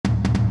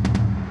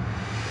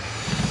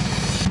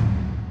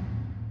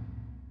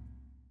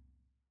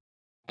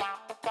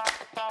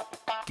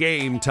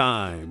Game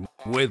Time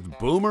with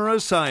Boomer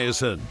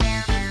Esiason.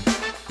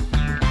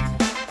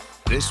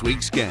 This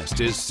week's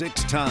guest is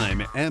six-time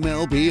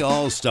MLB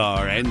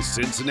All-Star and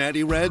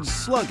Cincinnati Reds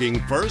slugging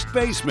first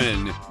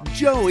baseman,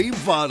 Joey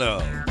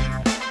Votto.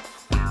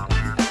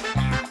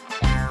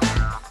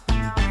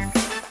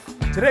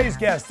 Today's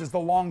guest is the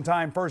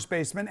longtime first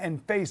baseman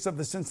and face of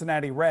the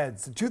Cincinnati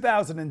Reds. The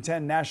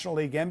 2010 National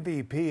League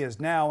MVP is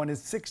now in his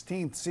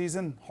 16th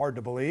season, hard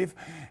to believe,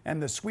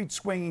 and the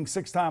sweet-swinging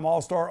six-time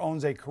All-Star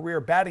owns a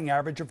career batting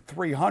average of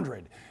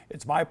 .300.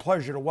 It's my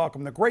pleasure to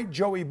welcome the great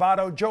Joey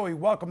Votto. Joey,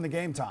 welcome to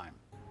Game Time.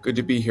 Good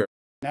to be here.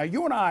 Now,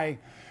 you and I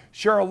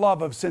share a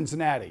love of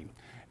Cincinnati,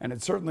 and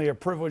it's certainly a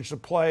privilege to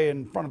play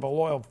in front of a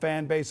loyal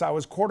fan base. I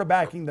was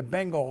quarterbacking the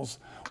Bengals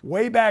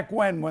way back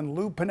when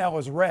Lou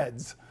Pinella's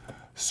Reds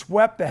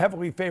swept the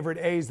heavily favored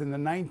A's in the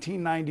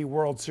 1990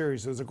 World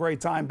Series. It was a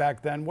great time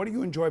back then. What do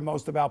you enjoy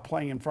most about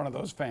playing in front of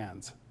those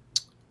fans?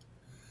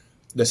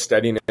 The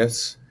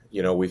steadiness.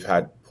 You know, we've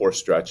had poor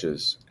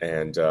stretches,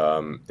 and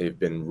they've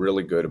been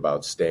really good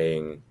about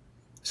staying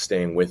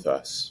with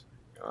us.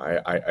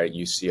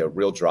 You see a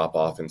real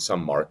drop-off in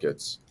some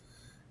markets,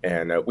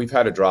 and we've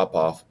had a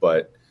drop-off,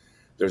 but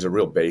there's a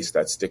real base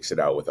that sticks it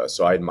out with us.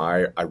 So I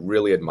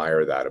really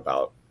admire that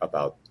about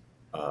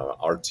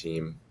our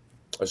team.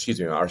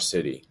 Our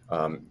city.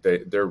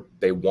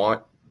 They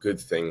want good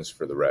things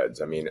for the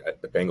Reds. I mean,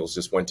 the Bengals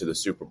just went to the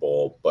Super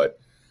Bowl, but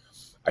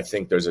I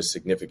think there's a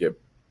significant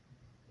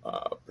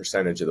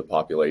percentage of the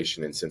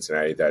population in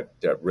Cincinnati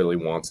that really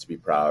wants to be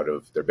proud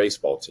of their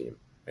baseball team.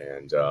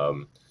 And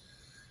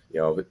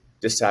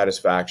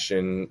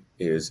dissatisfaction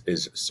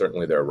is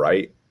certainly their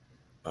right,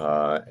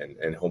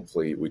 and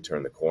hopefully we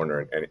turn the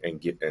corner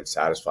and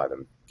satisfy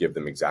them, give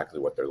them exactly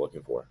what they're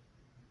looking for.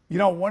 You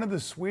know, one of the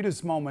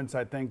sweetest moments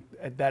I think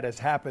that has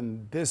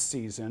happened this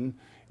season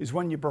is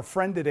when you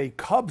befriended a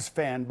Cubs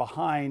fan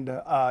behind,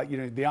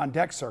 the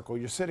on-deck circle.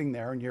 You're sitting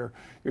there and you're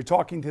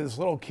talking to this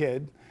little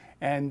kid,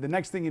 and the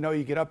next thing you know,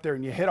 you get up there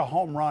and you hit a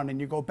home run, and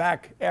you go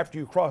back after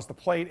you cross the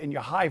plate and you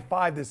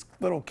high-five this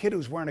little kid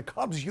who's wearing a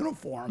Cubs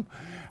uniform.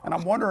 And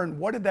I'm wondering,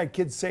 what did that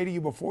kid say to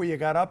you before you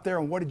got up there,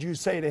 and what did you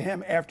say to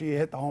him after you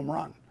hit the home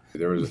run?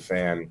 There was a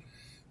fan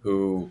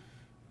who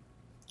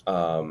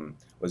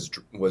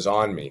was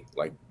on me,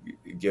 like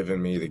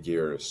giving me the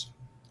gears.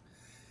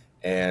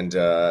 And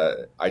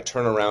I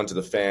turn around to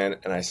the fan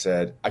and I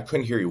said, "I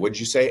couldn't hear you. What'd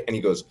you say?" And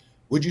he goes,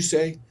 "Would you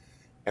say?"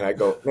 And I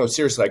go, "No,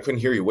 seriously, I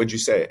couldn't hear you. What'd you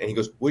say?" And he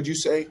goes, "Would you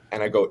say?"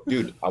 And I go,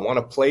 "Dude, I want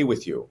to play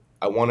with you.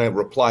 I want to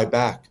reply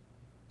back.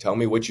 Tell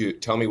me what you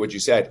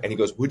said." And he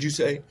goes, "Would you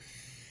say?"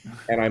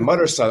 And I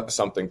mutter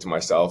something to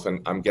myself,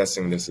 and I'm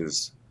guessing this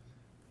is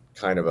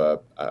kind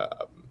of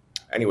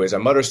anyways, I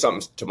mutter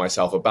something to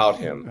myself about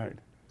him. Right.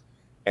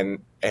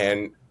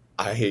 And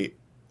I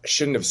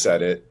shouldn't have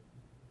said it.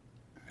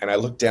 And I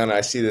look down and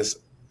I see this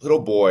little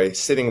boy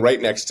sitting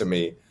right next to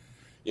me,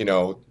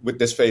 with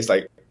this face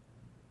like,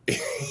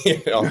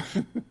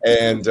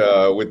 and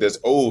with this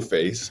old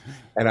face.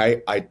 And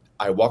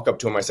I walk up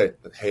to him, I say,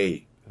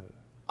 "Hey,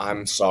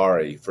 I'm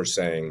sorry for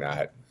saying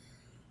that.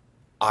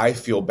 I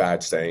feel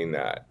bad saying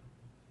that.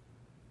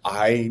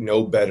 I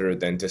know better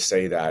than to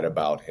say that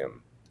about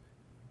him.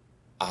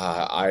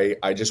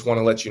 I just want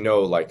to let you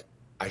know, like,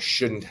 I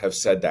shouldn't have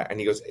said that." And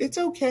he goes, "It's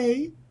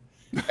okay."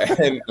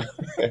 And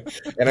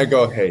I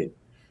go, "Hey,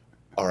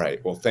 all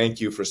right, well,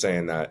 thank you for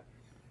saying that.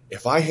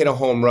 If I hit a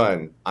home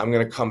run, I'm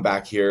going to come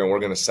back here and we're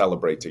going to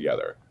celebrate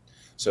together."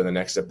 So the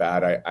next at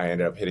bat, I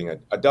ended up hitting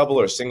a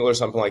double or a single or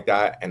something like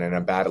that. And then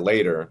a bat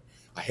later,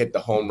 I hit the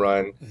home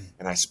run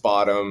and I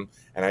spot him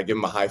and I give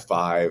him a high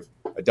five,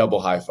 a double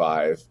high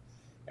five.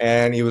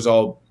 And he was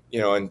all,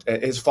 and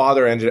his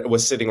father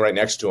was sitting right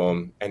next to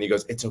him, and he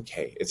goes, it's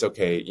okay,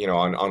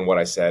 on what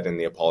I said and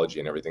the apology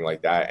and everything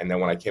like that. And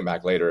then when I came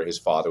back later, his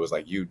father was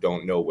like, "You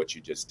don't know what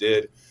you just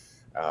did.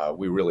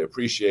 We really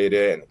appreciate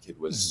it." And the kid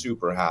was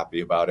super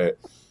happy about it.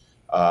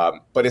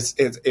 But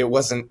it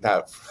wasn't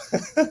that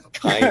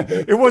kind.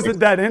 It wasn't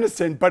that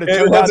innocent, but it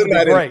turned out to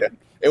be great.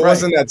 It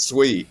wasn't that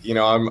sweet.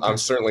 I'm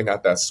certainly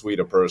not that sweet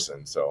a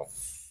person. So.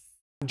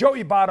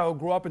 Joey Votto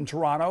grew up in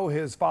Toronto.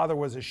 His father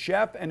was a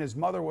chef and his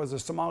mother was a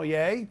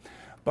sommelier.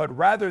 But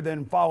rather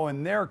than follow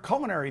in their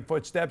culinary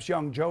footsteps,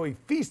 young Joey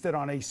feasted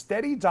on a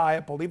steady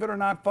diet, believe it or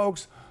not,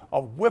 folks,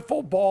 of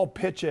wiffle ball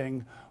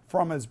pitching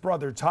from his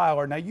brother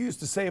Tyler. Now, you used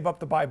to save up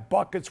to buy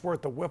buckets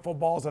worth of wiffle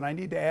balls, and I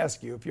need to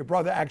ask you if your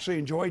brother actually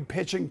enjoyed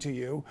pitching to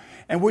you,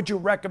 and would you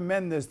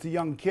recommend this to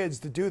young kids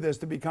to do this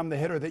to become the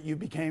hitter that you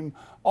became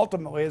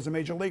ultimately as a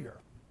major leaguer?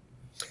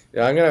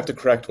 Yeah, I'm going to have to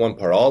correct one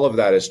part. All of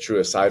that is true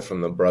aside from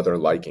the brother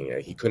liking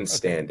it. He couldn't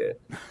stand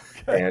it.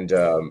 Okay. And,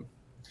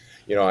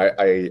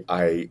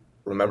 I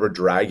remember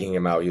dragging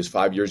him out. He was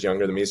 5 years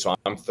younger than me, so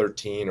I'm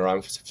 13 or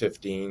I'm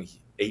 15,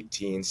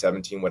 18,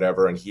 17,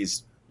 whatever, and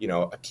he's,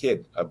 a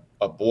kid,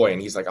 a boy,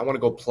 and he's like, "I want to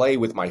go play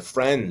with my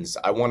friends.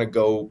 I want to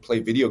go play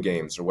video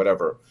games or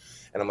whatever."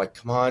 And I'm like,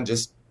 "Come on,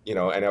 just," and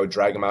I would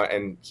drag him out,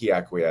 and he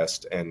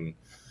acquiesced. And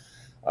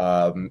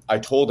I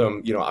told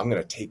him, "I'm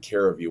going to take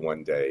care of you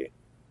one day."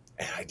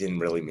 And I didn't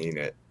really mean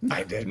it.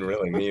 I didn't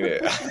really mean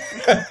it.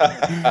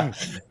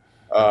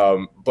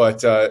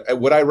 But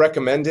would I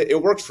recommend it? It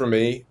worked for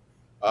me.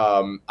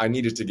 I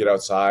needed to get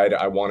outside.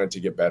 I wanted to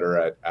get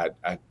better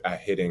at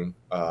hitting.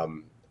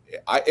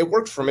 It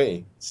worked for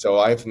me. So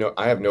I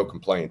have no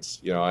complaints.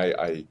 You know,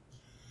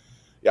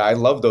 I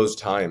love those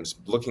times.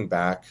 Looking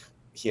back,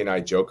 he and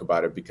I joke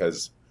about it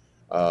because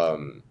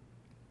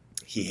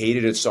he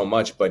hated it so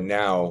much, but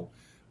now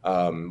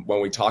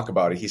when we talk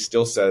about it, he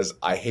still says,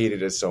 I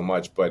hated it so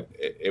much, but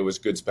it was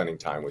good spending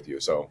time with you.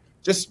 So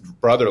just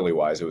brotherly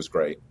wise, it was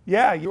great.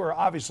 Yeah, you were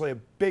obviously a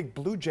big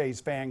Blue Jays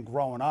fan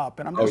growing up.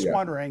 And I'm just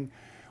wondering,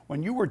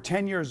 when you were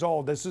 10 years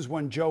old, this is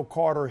when Joe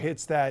Carter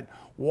hits that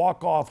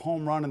walk-off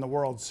home run in the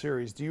World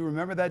Series. Do you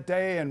remember that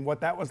day and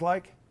what that was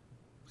like?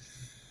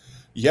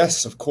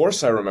 Yes, of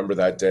course I remember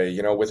that day.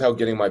 You know, without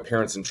getting my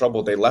parents in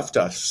trouble, they left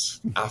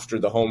us after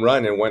the home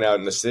run and went out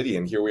in the city.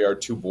 And here we are,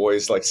 two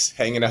boys like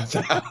hanging out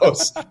the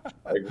house.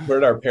 Like,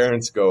 where'd our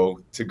parents go,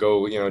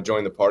 you know,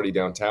 join the party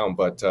downtown?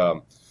 But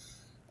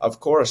of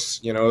course,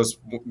 you know, it was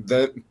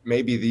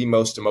maybe the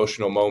most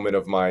emotional moment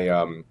of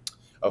my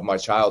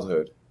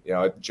childhood. You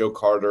know, Joe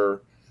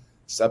Carter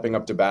stepping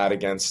up to bat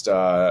against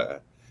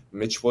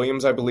Mitch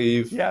Williams, I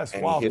believe. Yes,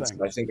 and he hits,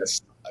 I think,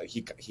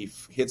 he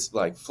hits,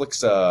 like,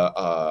 flicks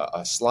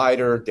a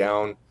slider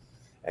down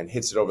and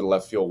hits it over the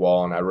left field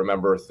wall. And I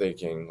remember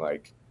thinking,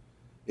 like,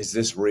 is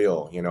this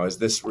real? You know, is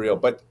this real?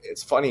 But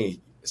it's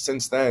funny,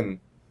 since then,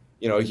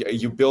 you know,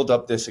 you build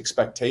up this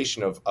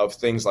expectation of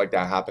things like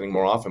that happening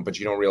more often, but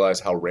you don't realize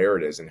how rare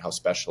it is and how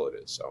special it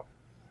is. So.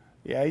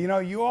 Yeah, you know,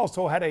 you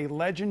also had a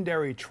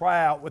legendary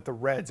tryout with the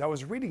Reds. I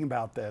was reading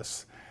about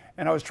this,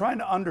 and I was trying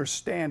to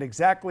understand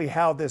exactly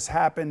how this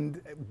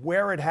happened,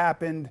 where it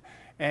happened,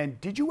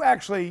 and did you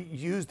actually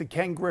use the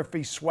Ken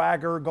Griffey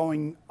swagger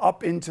going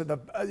up into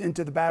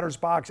the batter's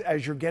box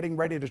as you're getting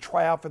ready to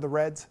try out for the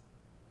Reds?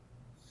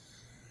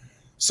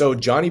 So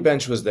Johnny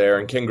Bench was there,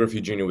 and Ken Griffey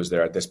Jr. was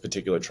there at this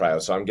particular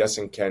tryout. So I'm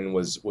guessing Ken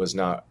was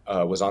not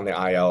was on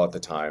the IL at the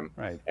time,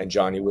 right? And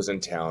Johnny was in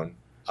town.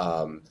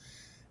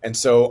 And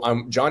so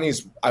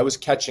I was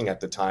catching at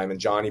the time, and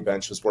Johnny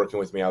Bench was working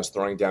with me. I was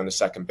throwing down to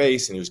second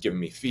base, and he was giving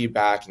me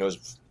feedback. And it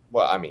was,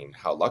 well, I mean,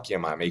 how lucky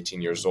am I? I'm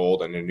 18 years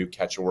old and a new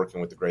catcher working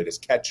with the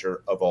greatest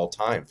catcher of all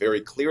time, very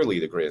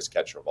clearly the greatest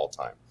catcher of all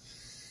time.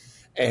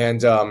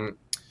 And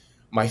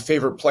my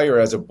favorite player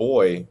as a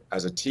boy,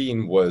 as a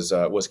teen, was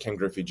Ken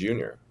Griffey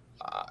Jr.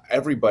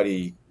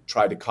 Everybody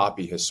tried to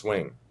copy his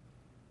swing.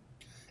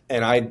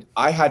 And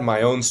I had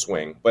my own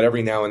swing, but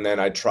every now and then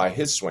I'd try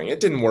his swing. It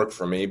didn't work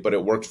for me, but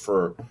it worked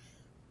for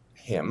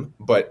him.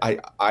 But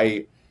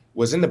I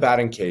was in the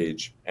batting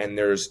cage, and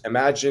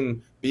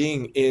imagine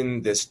being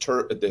in this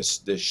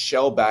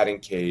shell batting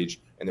cage,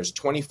 and there's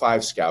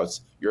 25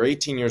 scouts. You're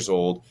 18 years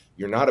old.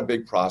 You're not a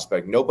big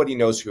prospect. Nobody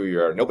knows who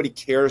you are. Nobody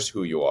cares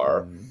who you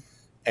are. Mm-hmm.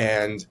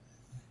 And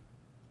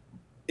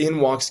in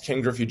walks Ken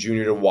Griffey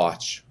Jr. to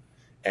watch,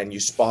 and you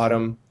spot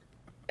him,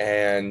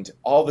 and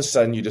all of a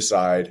sudden you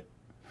decide,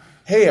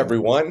 hey,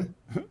 everyone,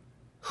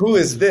 who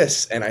is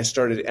this? And I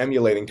started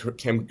emulating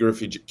Ken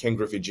Griffey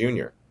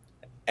Jr.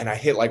 And I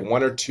hit like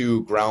one or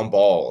two ground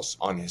balls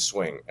on his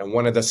swing. And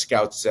one of the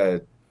scouts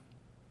said,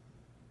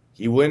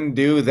 he wouldn't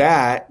do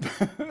that.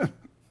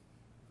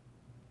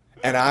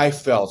 And I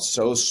felt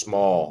so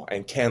small.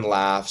 And Ken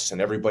laughs, and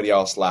everybody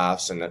else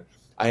laughs. And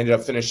I ended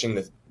up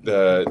finishing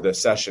the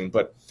session.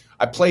 But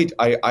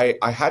I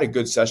had a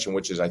good session,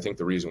 which is, I think,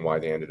 the reason why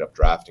they ended up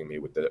drafting me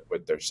with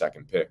their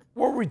second pick.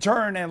 We'll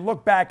return and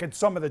look back at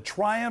some of the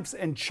triumphs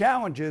and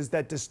challenges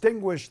that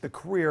distinguished the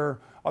career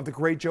of the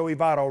great Joey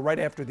Votto right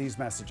after these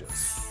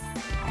messages.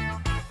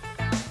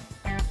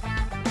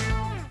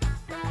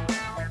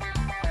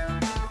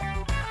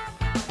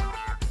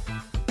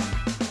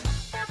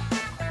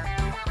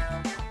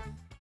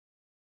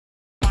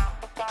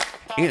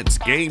 It's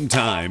game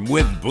time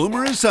with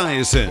Boomer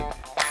Esiason.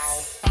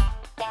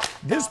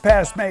 This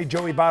past May,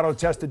 Joey Votto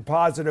tested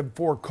positive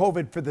for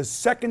COVID for the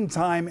second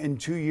time in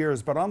 2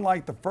 years. But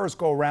unlike the first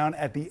go-round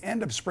at the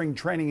end of spring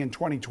training in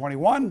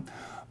 2021,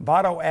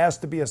 Votto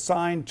asked to be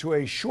assigned to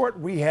a short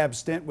rehab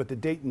stint with the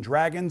Dayton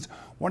Dragons,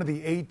 one of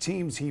the 8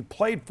 teams he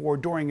played for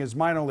during his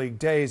minor league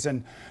days.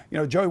 And, you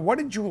know, Joey, what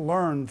did you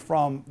learn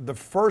from the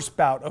first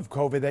bout of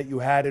COVID that you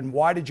had, and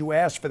why did you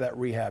ask for that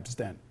rehab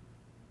stint?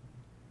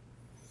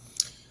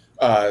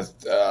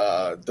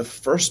 The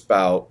first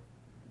bout,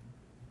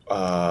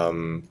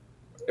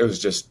 it was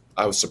just,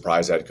 I was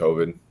surprised I had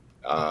COVID.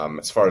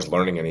 As far as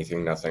learning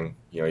anything, nothing.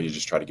 You know, you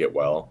just try to get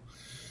well.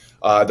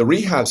 The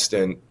rehab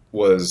stint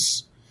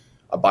was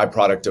a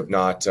byproduct of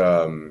not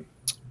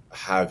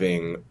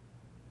having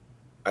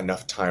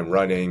enough time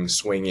running,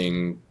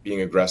 swinging,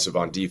 being aggressive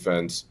on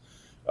defense.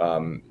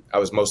 I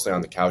was mostly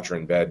on the couch or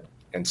in bed.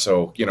 And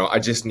so, you know, I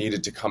just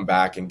needed to come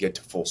back and get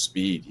to full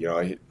speed. You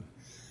know, the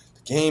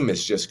game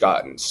has just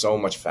gotten so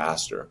much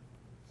faster.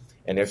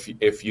 And if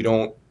you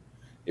don't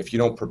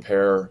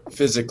prepare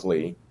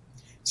physically,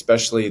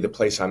 especially the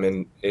place I'm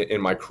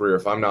in my career,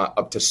 if I'm not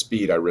up to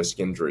speed, I risk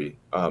injury.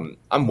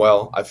 I'm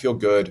well. I feel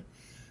good.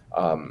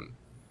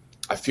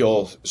 I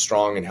feel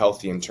strong and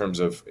healthy in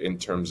terms of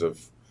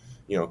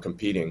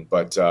competing.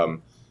 But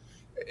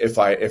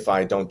if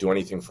I don't do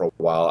anything for a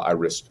while, I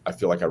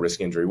feel like I risk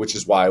injury, which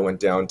is why I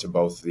went down to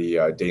both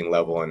the Dayton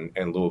level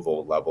and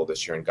Louisville level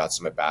this year and got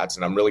some at bats.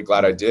 And I'm really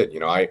glad I did.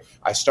 I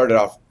started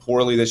off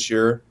poorly this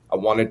year. I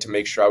wanted to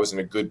make sure I was in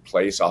a good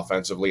place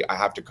offensively. I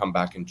have to come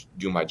back and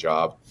do my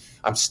job.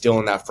 I'm still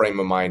in that frame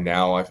of mind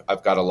now.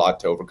 I've got a lot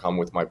to overcome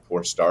with my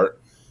poor start.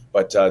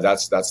 But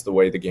that's the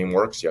way the game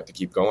works. You have to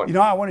keep going.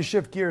 I want to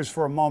shift gears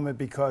for a moment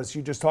because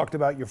you just talked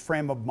about your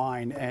frame of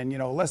mind. And,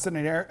 less than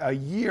a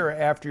year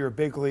after your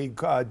big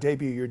league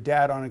debut, your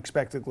dad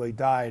unexpectedly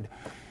died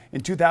in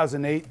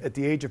 2008 at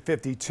the age of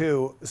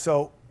 52.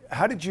 So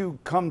how did you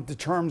come to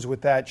terms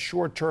with that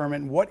short term,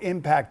 and what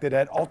impact did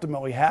that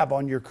ultimately have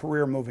on your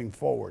career moving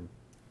forward?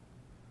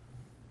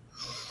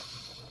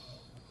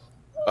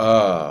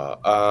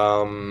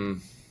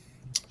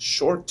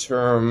 Short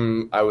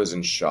term, I was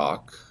in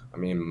shock. I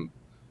mean,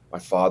 my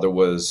father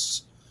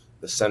was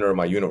the center of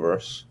my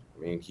universe. I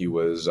mean, he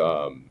was,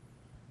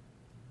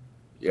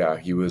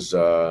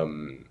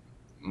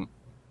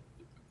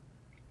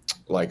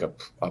 like a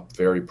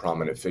very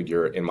prominent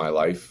figure in my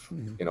life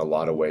in a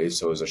lot of ways.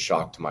 So it was a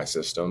shock to my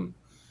system.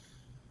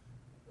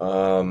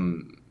 I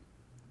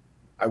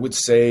would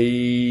say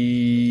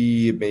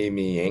it made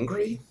me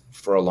angry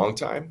for a long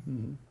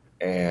time.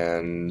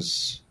 And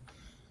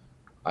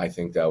I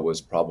think that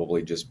was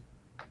probably just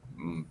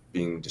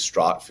being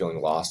distraught,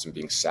 feeling lost, and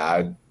being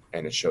sad,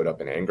 and it showed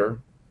up in anger.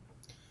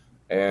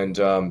 And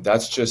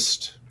that's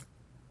just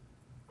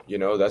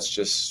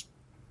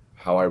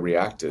how I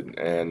reacted.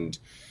 And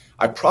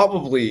I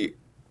probably,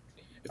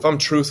 if I'm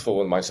truthful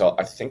with myself,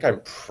 I think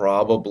I'm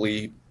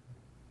probably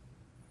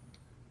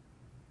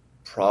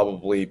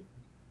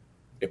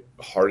it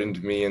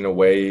hardened me in a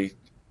way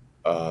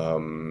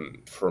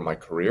for my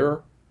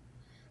career,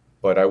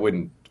 but I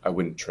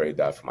wouldn't trade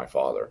that for my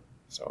father.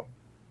 So.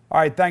 All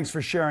right, thanks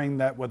for sharing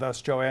that with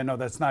us, Joey. I know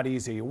that's not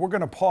easy. We're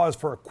going to pause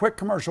for a quick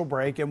commercial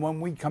break, and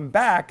when we come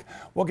back,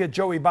 we'll get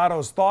Joey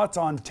Votto's thoughts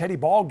on Teddy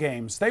ball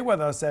games. Stay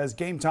with us as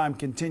Game Time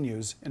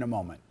continues in a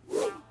moment.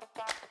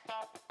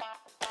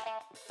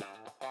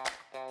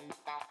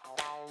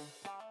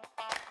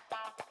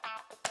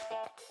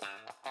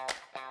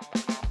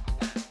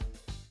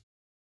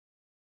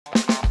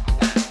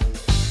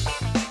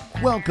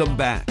 Welcome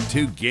back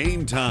to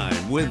Game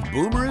Time with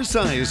Boomer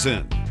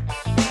Esiason.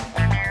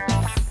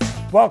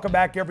 Welcome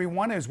back,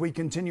 everyone, as we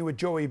continue with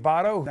Joey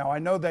Votto. Now, I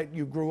know that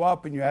you grew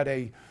up and you had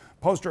a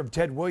poster of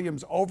Ted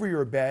Williams over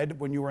your bed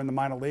when you were in the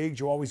minor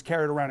leagues. You always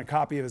carried around a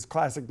copy of his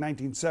classic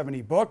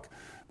 1970 book,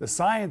 The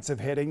Science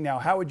of Hitting. Now,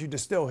 how would you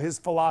distill his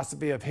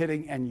philosophy of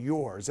hitting and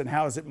yours, and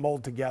how does it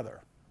mold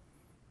together?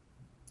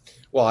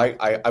 Well,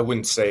 I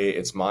wouldn't say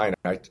it's mine,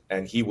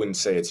 and he wouldn't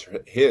say it's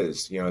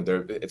his.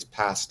 It's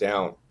passed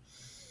down.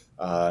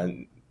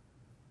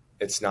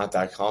 It's not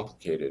that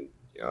complicated.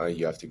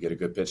 You have to get a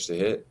good pitch to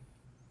hit.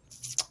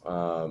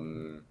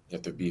 You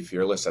have to be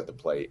fearless at the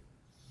plate.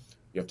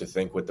 You have to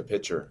think with the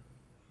pitcher.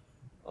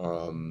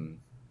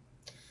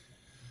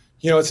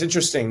 It's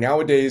interesting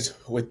nowadays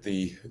with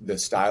the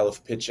style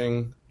of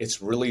pitching.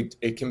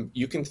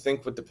 You can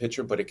think with the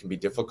pitcher, but it can be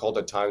difficult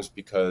at times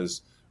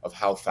because of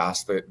how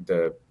fast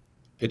the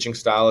pitching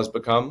style has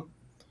become.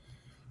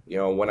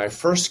 When I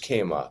first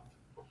came up,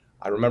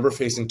 I remember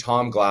facing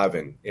Tom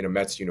Glavine in a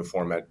Mets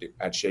uniform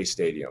at Shea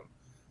Stadium,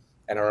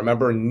 and I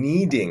remember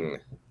needing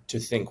to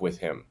think with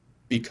him,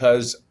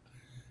 because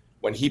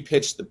when he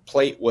pitched, the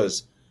plate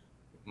was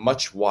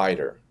much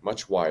wider,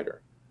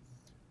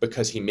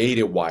 because he made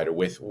it wider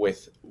with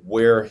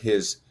where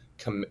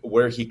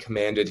he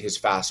commanded his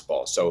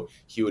fastball. So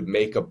he would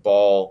make a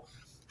ball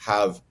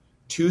have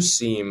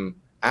two-seam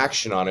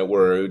action on it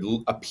where it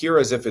would appear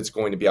as if it's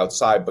going to be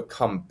outside, but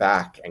come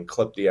back and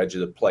clip the edge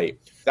of the plate.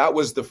 That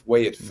was the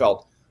way it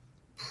felt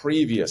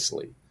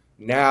previously.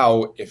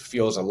 Now it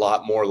feels a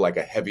lot more like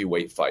a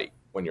heavyweight fight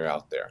when you're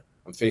out there.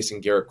 I'm facing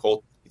Garrett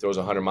Cole. He throws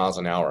 100 miles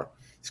an hour.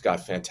 He's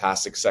got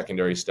fantastic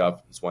secondary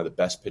stuff. He's one of the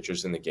best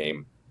pitchers in the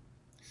game.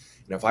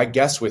 And if I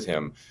guess with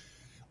him,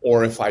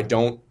 or if I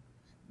don't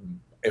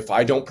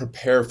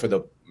prepare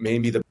for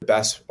maybe the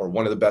best or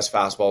one of the best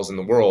fastballs in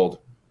the world,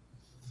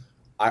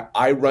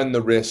 I run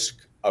the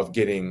risk of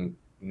getting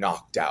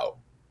knocked out.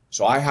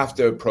 So I have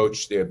to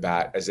approach the at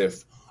bat as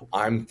if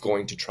I'm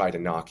going to try to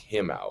knock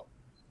him out.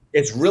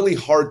 It's really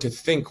hard to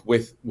think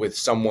with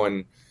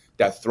someone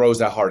that throws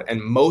that hard.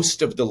 And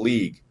most of the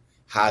league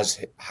has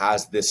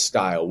this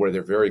style where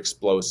they're very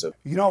explosive.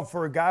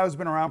 For a guy who's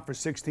been around for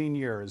 16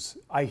 years,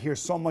 I hear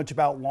so much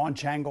about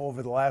launch angle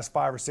over the last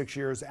 5 or 6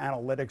 years,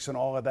 analytics and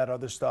all of that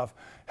other stuff.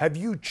 Have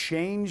you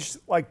changed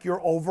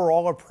your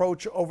overall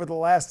approach over the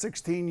last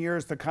 16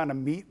 years to kind of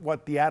meet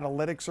what the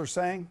analytics are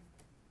saying?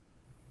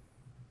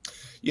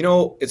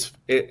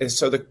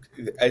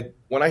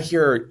 When I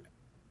hear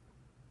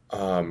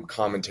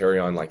commentary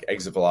on like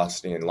exit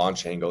velocity and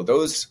launch angle,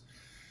 those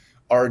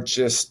are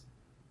just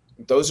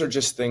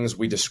things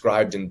we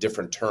described in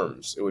different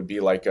terms. It would be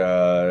like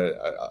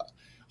a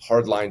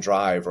hard line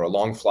drive or a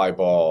long fly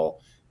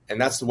ball,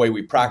 and that's the way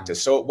we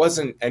practice. So it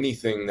wasn't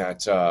anything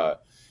that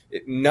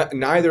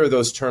neither of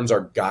those terms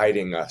are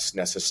guiding us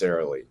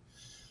necessarily.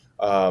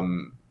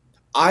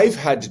 I've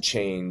had to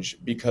change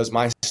because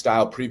my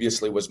style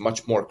previously was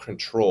much more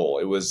control.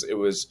 It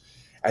was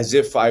as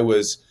if I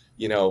was,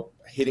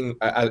 hitting,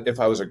 if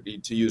I was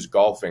to use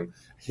golfing,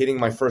 hitting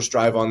my first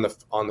drive on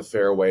the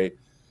fairway,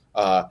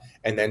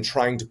 and then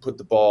trying to put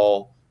the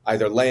ball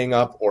either laying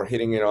up or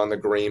hitting it on the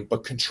green,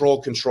 but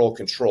control,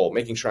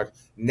 making sure.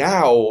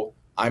 Now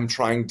I'm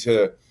trying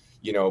to,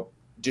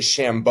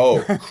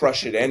 DeChambeau,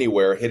 crush it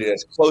anywhere, hit it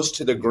as close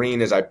to the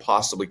green as I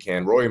possibly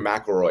can. Rory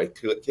McIlroy,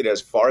 hit it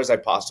as far as I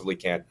possibly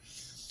can.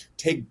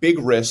 Take big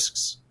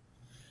risks,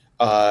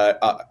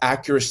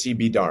 accuracy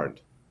be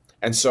darned.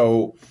 And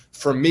so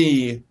for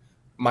me,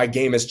 my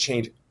game has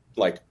changed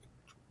like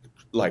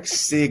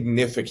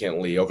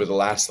significantly over the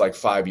last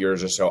 5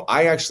 years or so.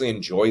 I actually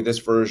enjoy this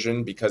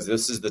version because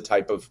this is the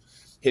type of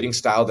hitting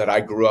style that I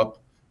grew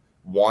up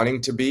wanting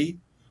to be.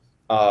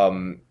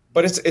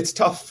 But it's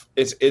tough.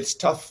 It's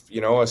tough,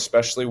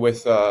 especially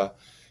with the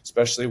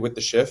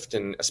shift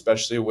and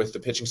especially with the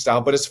pitching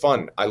style. But it's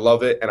fun. I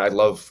love it, and I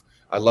love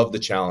the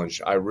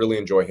challenge. I really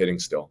enjoy hitting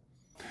still.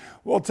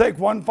 We'll take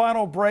one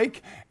final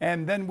break,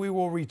 and then we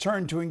will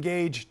return to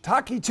engage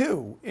Taki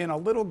 2 in a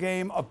little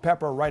game of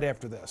Pepper right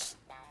after this.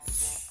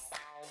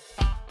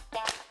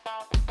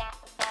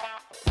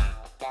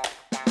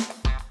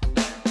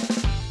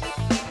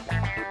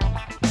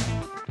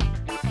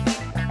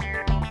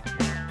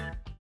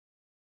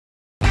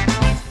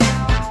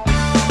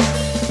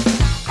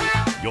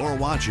 You're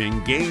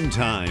watching Game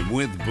Time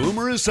with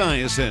Boomer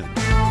Esiason.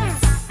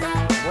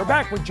 We're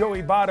back with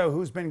Joey Votto,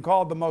 who's been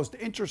called the most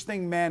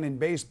interesting man in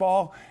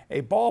baseball,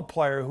 a ball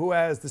player who,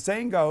 as the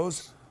saying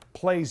goes,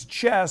 plays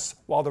chess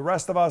while the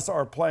rest of us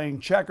are playing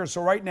checkers.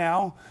 So right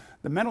now,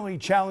 the mentally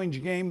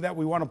challenged game that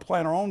we want to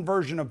play in our own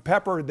version of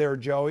Pepper there,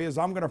 Joey, is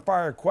I'm going to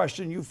fire a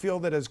question. You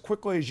field it as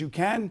quickly as you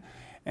can,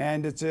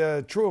 and it's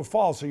true or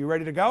false. Are you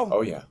ready to go?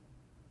 Oh, yeah.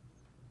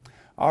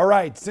 All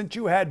right. Since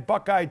you had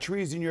Buckeye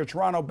trees in your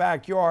Toronto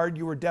backyard,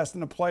 you were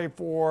destined to play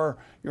for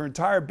your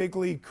entire big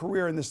league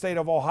career in the state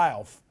of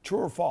Ohio.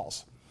 True or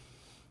false?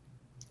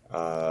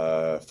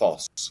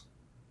 False.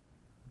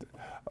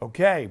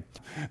 Okay.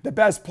 The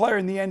best player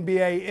in the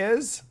NBA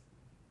is?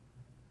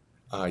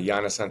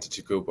 Giannis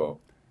Antetokounmpo.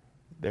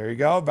 There you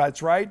go.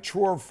 That's right.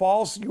 True or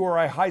false? You are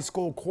a high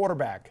school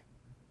quarterback.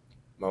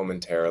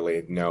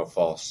 Momentarily. No,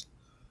 false.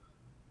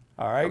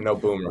 All right. I'm no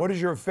boomer. What is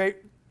your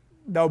favorite?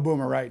 No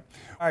boomer, right.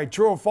 All right,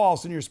 true or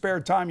false, in your spare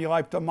time you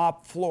like to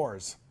mop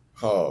floors?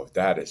 Oh,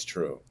 that is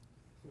true.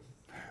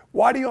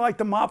 Why do you like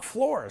to mop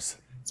floors?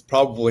 It's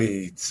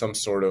probably some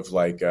sort of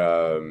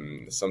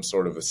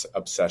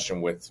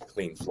obsession with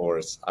clean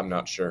floors. I'm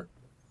not sure.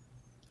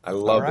 I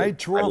love it. All right,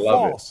 true or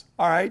false?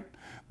 All right,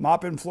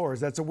 mopping floors.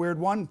 That's a weird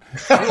one.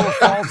 True or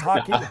false,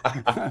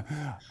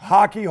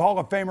 Hockey Hall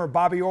of Famer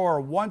Bobby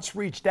Orr once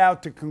reached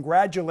out to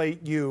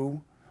congratulate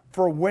you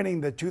for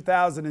winning the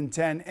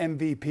 2010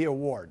 MVP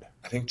award.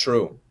 I think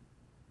true.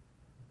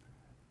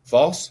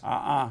 False?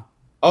 Oh,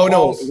 false.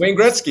 No, Wayne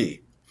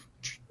Gretzky.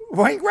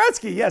 Wayne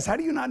Gretzky, yes. How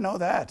do you not know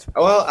that?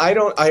 Well, I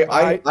don't.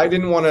 I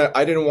didn't want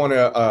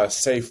to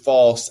say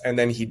false, and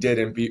then he did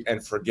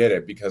and forget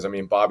it because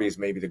Bobby is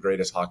maybe the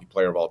greatest hockey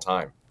player of all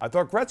time. I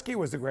thought Gretzky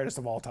was the greatest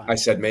of all time. I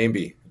said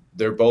maybe.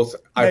 They're both.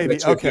 Maybe.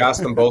 Okay. If you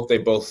ask them both, they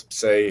both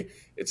say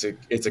it's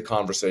a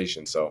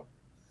conversation. So.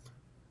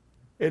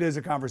 It is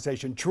a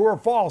conversation. True or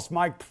false,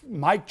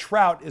 Mike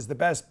Trout is the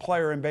best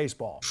player in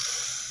baseball?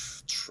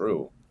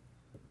 True.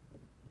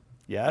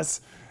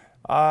 Yes.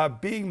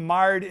 Being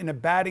mired in a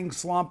batting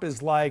slump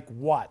is like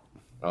what?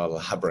 A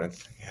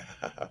labyrinth.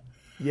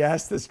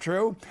 Yes, that's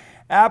true.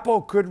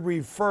 Apple could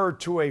refer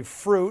to a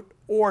fruit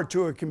or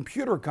to a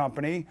computer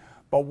company,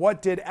 but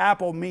what did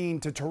Apple mean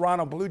to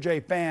Toronto Blue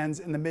Jay fans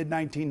in the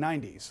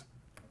mid-1990s?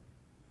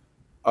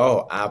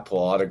 Oh, Apple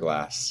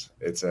Autoglass.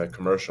 It's a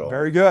commercial.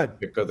 Very good.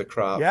 Pick of the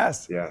crop.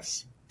 Yes.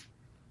 Yes.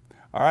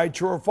 All right,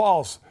 true or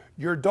false?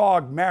 Your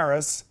dog,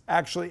 Maris,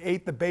 actually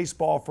ate the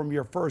baseball from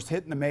your first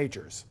hit in the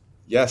majors.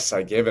 Yes,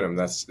 I gave it him.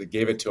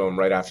 Gave it to him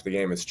right after the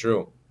game. It's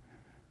true.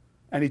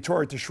 And he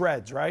tore it to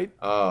shreds, right?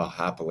 Oh,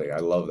 happily. I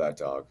love that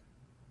dog.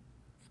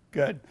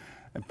 Good.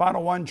 And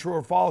final one, true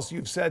or false?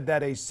 You've said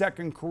that a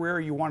second career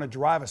you want to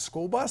drive a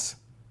school bus?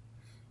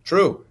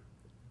 True.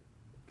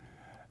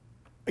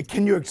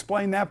 Can you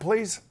explain that,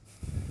 please?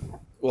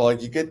 Well,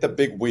 you get the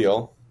big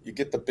wheel. You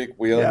get the big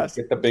wheel. Yes.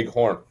 You get the big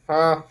horn.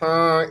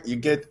 You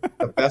get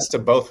the best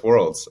of both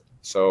worlds.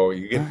 So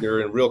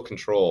you're in real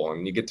control,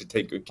 and you get to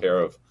take good care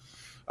of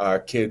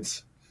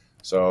kids.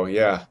 So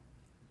yeah,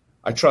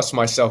 I trust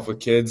myself with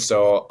kids.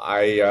 So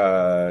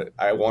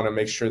I want to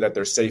make sure that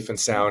they're safe and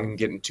sound and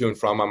getting to and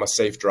from. I'm a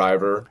safe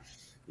driver,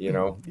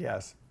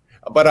 Yes.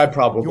 But I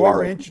probably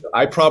won't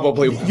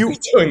be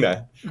doing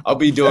that. I'll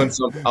be doing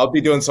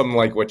something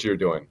like what you're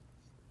doing.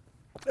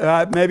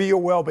 Maybe you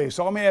will be.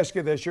 So let me ask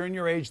you this. You're in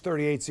your age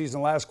 38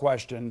 season. Last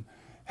question.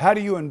 How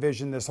do you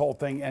envision this whole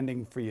thing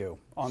ending for you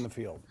on the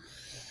field?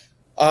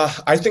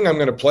 I think I'm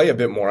going to play a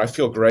bit more. I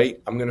feel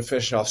great. I'm going to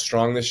finish off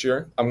strong this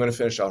year. I'm going to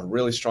finish off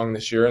really strong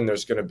this year, and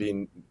there's going to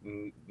be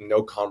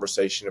no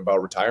conversation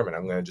about retirement.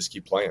 I'm going to just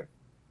keep playing.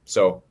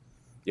 So,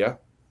 yeah.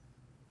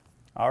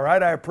 All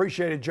right, I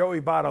appreciate it. Joey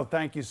Votto,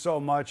 thank you so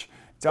much.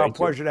 It's our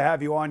pleasure to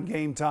have you on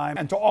Game Time.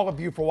 And to all of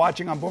you for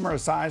watching, I'm Boomer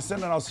Esiason,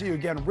 and I'll see you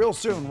again real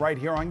soon right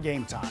here on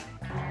Game Time.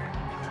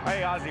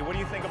 Hey, Ozzy, what do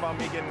you think about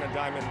me getting a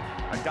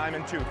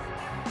diamond tooth?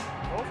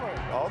 Go for it.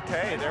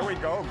 Okay, there we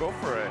go. Go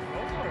for it.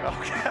 Go for it.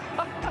 Okay.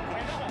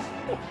 Why not?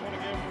 You want to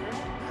get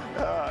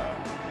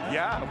it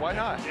Yeah, why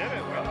not? Get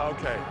it. Why not?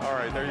 Okay, all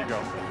right, there you go.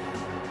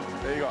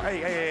 There you go.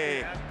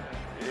 Hey.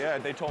 Yeah,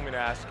 they told me to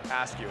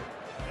ask you.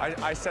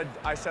 I said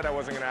I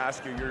wasn't going to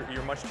ask you.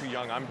 You're much too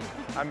young. I'm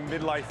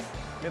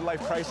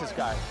midlife crisis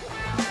guy.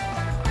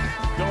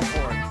 Go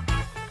for it.